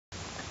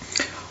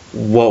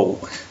Whoa.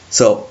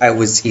 So I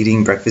was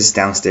eating breakfast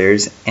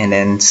downstairs, and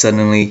then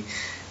suddenly,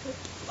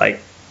 like,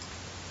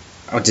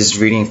 I was just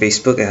reading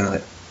Facebook, and I was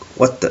like,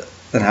 what the?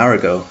 An hour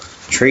ago,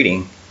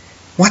 trading.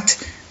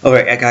 What?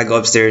 Alright, I gotta go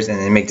upstairs and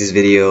then make this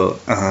video.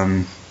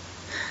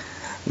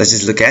 Let's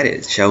just look at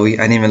it, shall we?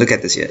 I didn't even look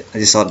at this yet. I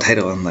just saw the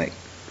title. I'm like,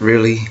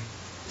 really?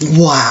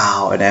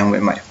 Wow! And then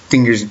with my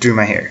fingers through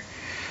my hair.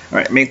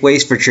 Alright, make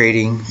ways for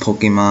trading,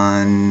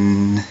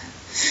 Pokemon,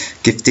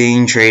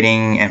 gifting,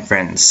 trading, and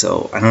friends.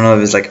 So I don't know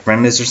if it's like a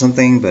friend list or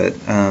something, but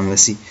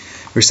let's see.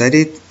 We're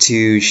excited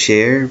to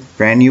share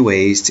brand new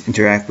ways to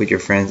interact with your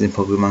friends in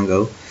Pokemon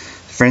Go.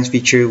 The friends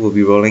feature will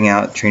be rolling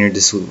out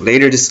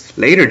later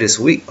this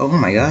week. Oh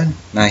my god,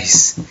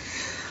 nice!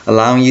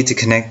 Allowing you to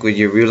connect with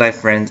your real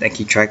life friends and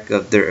keep track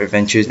of their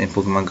adventures in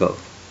Pokemon Go.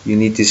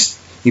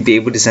 You'll be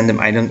able to send them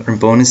items or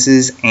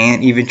bonuses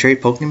and even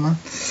trade Pokemon.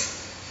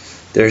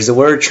 There's the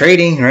word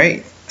trading,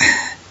 right?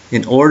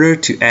 In order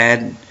to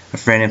add a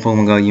friend in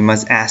Pokemon Go, you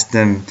must ask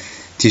them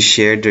to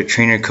share their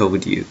trainer code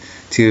with you.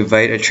 To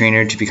invite a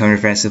trainer to become your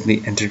friend,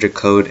 simply enter the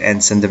code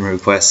and send them a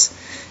request.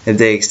 If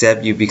they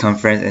accept, you become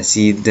friends and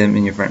see them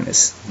in your friend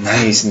list.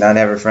 Nice, now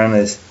they have a friend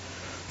list.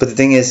 But the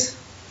thing is,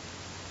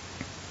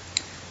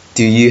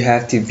 do you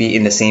have to be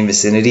in the same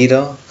vicinity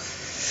though?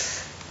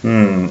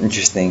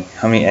 Interesting.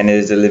 How many, and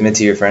is the limit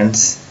to your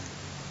friends?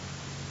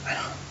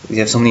 You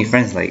have so many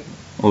friends, like,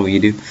 what will you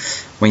do?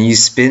 When you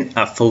spin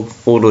a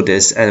photo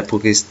disc at a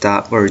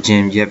Pokestop or a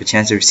gym, you have a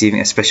chance of receiving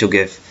a special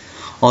gift.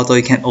 Although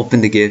you can't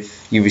open the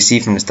gift you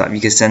receive from the stop,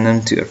 you can send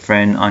them to a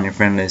friend on your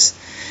friend list.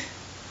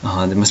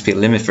 There must be a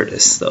limit for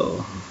this,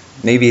 though.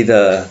 Maybe you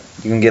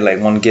can get like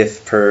one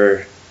gift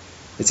per.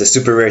 It's a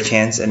super rare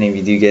chance, and if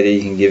you do get it,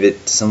 you can give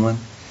it to someone,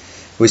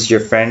 which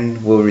your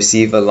friend will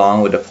receive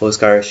along with a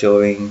postcard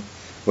showing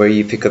where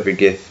you pick up your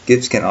gift.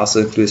 Gifts can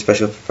also include a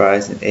special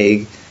surprise, an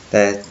egg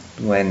that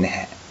when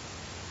hatched,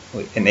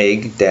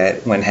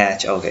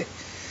 okay,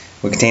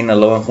 will contain a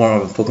Alolan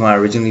form of a Pokemon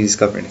originally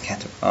discovered in the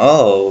Kanto.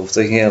 Oh,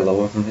 so you can get a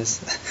Alolan from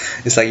this.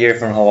 It's like you're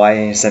from Hawaii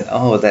and you send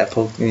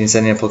you're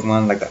sending a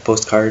Pokemon like that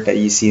postcard that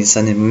you see in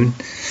Sun and Moon.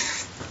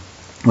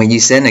 When you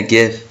send a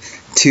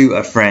gift to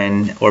a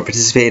friend or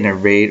participate in a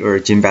raid or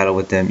a gym battle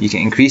with them, you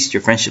can increase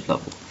your friendship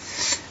level.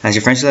 As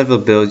your friendship level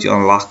builds, you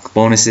unlock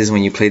bonuses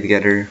when you play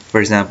together. For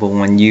example,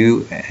 when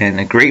you and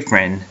a great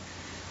friend,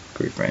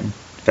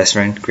 best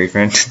friend, great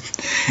friend,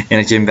 in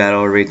a gym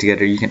battle or raid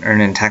together, you can earn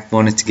an attack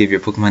bonus to give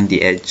your Pokemon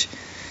the edge.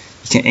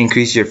 You can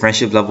increase your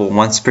friendship level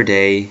once per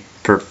day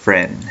per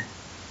friend.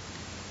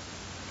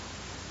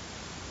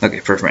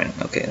 Okay, per friend.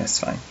 Okay, that's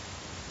fine.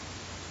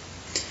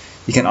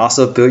 You can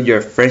also build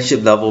your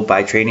friendship level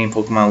by trading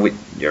Pokemon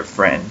with your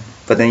friend.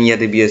 But then you have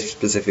to be a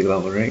specific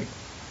level, right?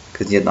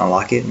 Because you have to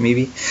unlock it,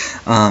 maybe.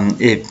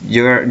 If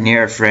you're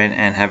near a friend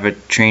and have a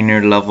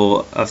trainer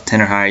level of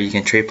 10 or higher, you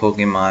can trade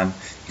Pokemon.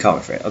 Call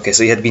a friend. Okay,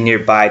 so you have to be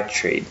nearby to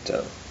trade,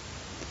 so.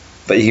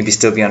 But you can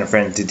still be on a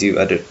friend to do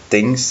other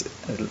things.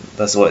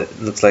 That's what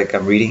it looks like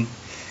I'm reading.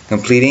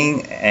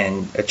 Completing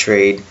and a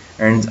trade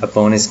earns a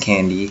bonus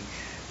candy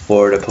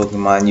for the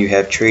Pokemon you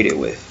have traded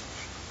with.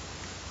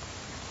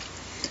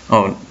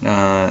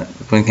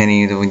 Bonus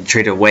candy when you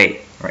trade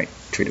away, right?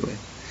 Trade away.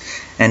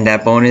 And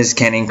that bonus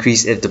can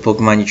increase if the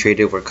Pokemon you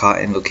traded were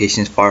caught in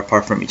locations far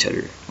apart from each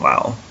other.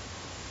 Wow.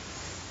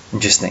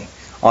 Interesting.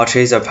 All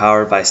trades are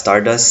powered by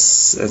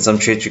Stardust, and some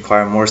trades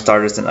require more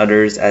Stardust than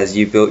others. As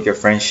you build your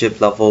friendship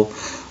level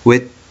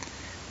with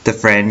the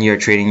friend you're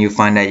trading, you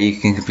find that you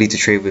can complete the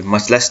trade with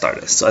much less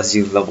Stardust. So as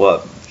you level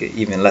up, you get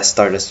even less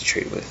Stardust to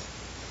trade with.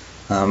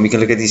 We can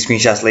look at these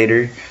screenshots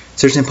later.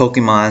 Certain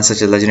Pokemon,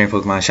 such as Legendary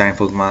Pokemon, Shiny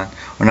Pokemon,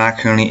 are not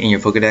currently in your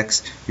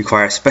Pokedex,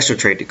 require a special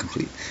trade to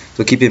complete.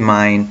 So keep in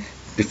mind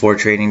before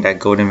trading that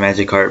Golden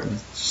Magikarp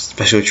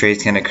special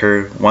trades can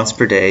occur once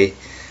per day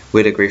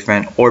with a great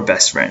friend or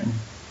best friend.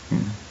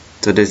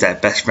 So there's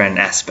that best friend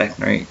aspect,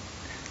 right?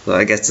 So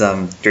I guess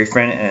great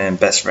friend and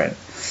best friend.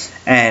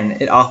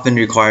 And it often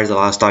requires a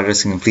lot of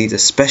Stardust to complete a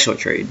special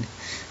trade.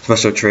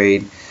 Special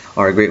trade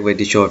are a great way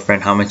to show a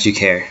friend how much you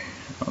care.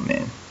 Oh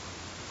man.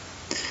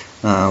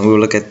 We will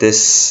look at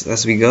this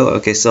as we go.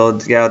 Okay, so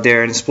get out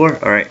there and explore.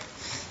 Alright,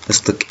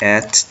 let's look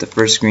at the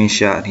first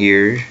screenshot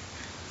here.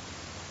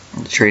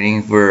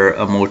 Trading for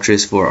a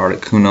Moltres for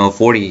Articuno,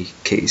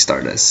 40k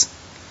Stardust.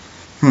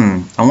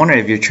 I wonder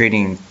if you're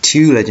trading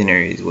 2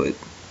 legendaries with,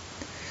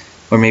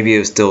 or maybe it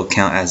will still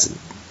count as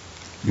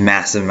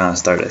massive amount of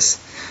Stardust.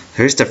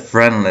 Here's the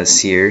friend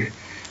list here.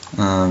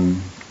 Caught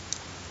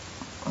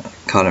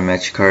a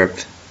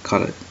Magikarp.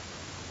 Caught it.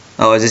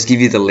 Oh, I'll just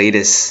give you the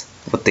latest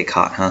what they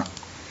caught, huh?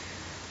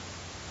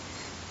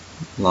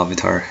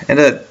 Larvitar. And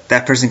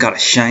that person got a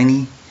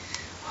shiny.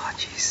 Oh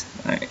jeez.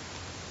 Alright.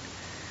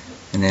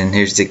 And then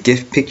here's the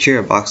gift picture,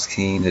 a box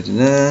king.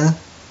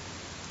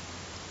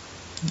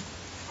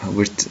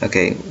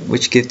 Okay,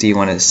 which gift do you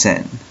want to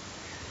send?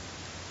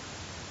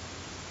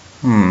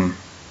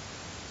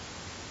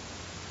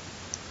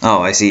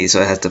 Oh, I see.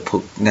 So it has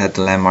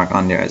the landmark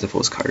on there as a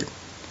postcard.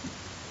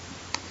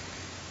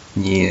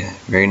 Yeah,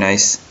 very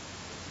nice.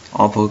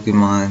 All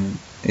Pokemon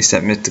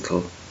except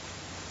Mythical.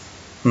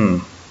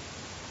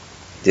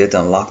 Do you have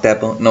to unlock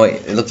that bone? No,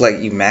 wait, it looked like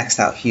you maxed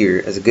out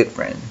here as a good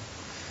friend.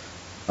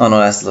 Oh no,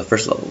 that's the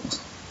first levels.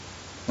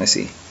 Let's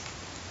see.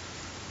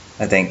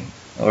 I think,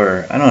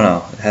 or I don't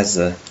know. It has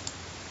the.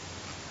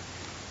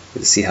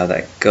 Let's see how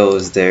that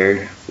goes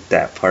there with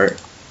that part.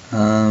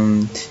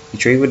 You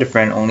trade with a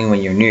friend only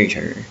when you're near each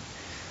other.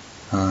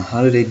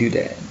 How do they do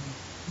that?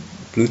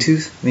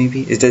 Bluetooth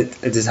maybe? Is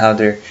this how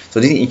they're? So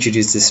they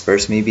introduce this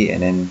first maybe,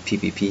 and then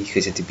PvP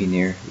because you have to be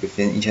near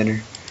within each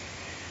other.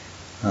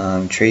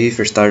 Trade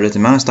for starters. The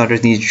amount of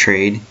starters need to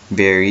trade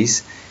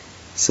varies.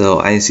 So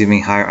I'm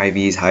assuming higher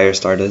IVs, higher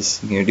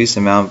Stardust. You can reduce the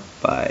amount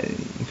by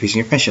increasing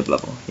your friendship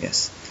level.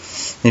 Yes.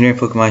 Legendary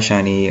Pokemon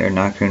Shiny are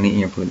not currently in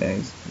your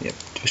Pokédex. Yep.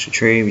 Special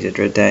trade, we just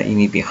read that. You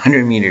need to be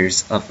 100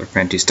 meters of a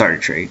friend to start a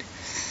trade.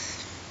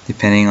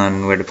 Depending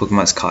on where the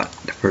Pokemon is caught.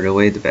 The further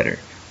away, the better.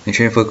 When you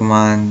trade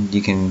Pokemon,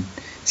 you can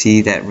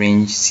see that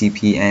range,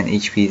 CP, and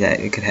HP that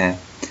it could have.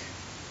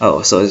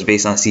 Oh, so it's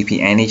based on CP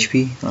and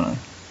HP? Hold on.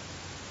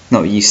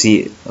 No, you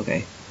see it.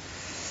 Okay.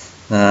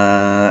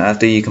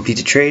 After you complete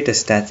the trade, the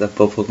stats of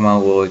both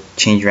Pokemon will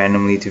change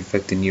randomly to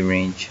affect the new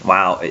range.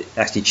 Wow, it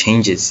actually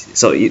changes.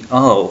 So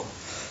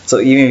so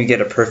even if you get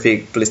a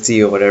perfect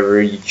Blissey or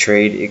whatever you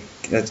trade, it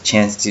has a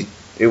chance to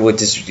it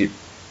won't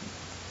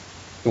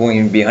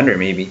even be 100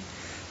 maybe.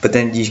 But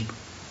then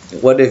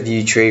what if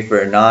you trade for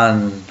a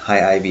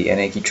non-high IV and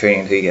then keep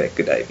trading until you get a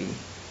good IV?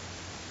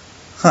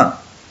 Huh?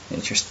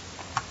 Interesting.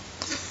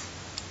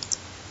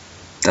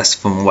 That's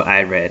from what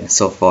I read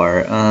so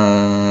far.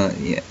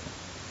 Yeah.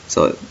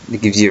 So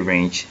it gives you a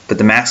range, but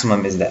the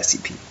maximum is that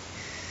CP.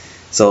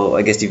 So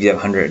I guess if you have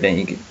 100, then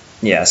you can,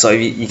 yeah. So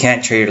you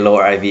can't trade a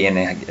lower IV and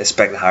then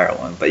expect a higher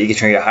one, but you can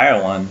trade a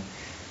higher one,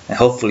 and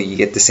hopefully you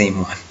get the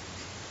same one.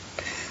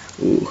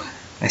 Ooh,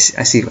 I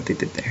see what they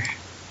did there.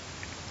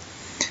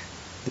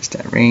 There's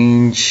that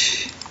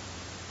range.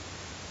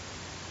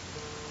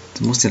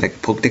 It's mostly like a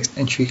Pokédex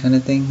entry kind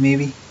of thing,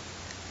 maybe.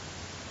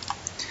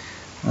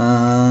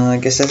 I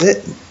guess that's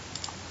it.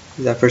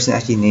 Did that person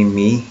actually name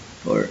me,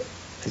 or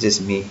it's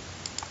just me?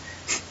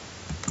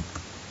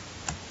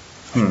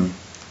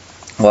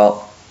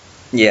 Well,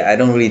 yeah, I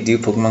don't really do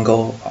Pokemon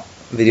Go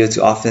videos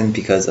too often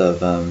because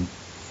of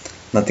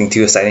nothing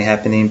too exciting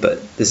happening,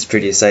 but this is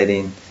pretty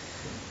exciting.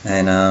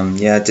 And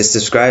yeah, just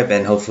subscribe,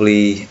 and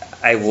hopefully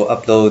I will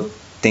upload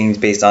things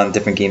based on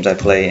different games I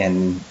play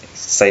and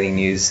exciting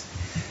news.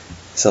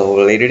 So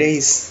later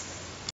days.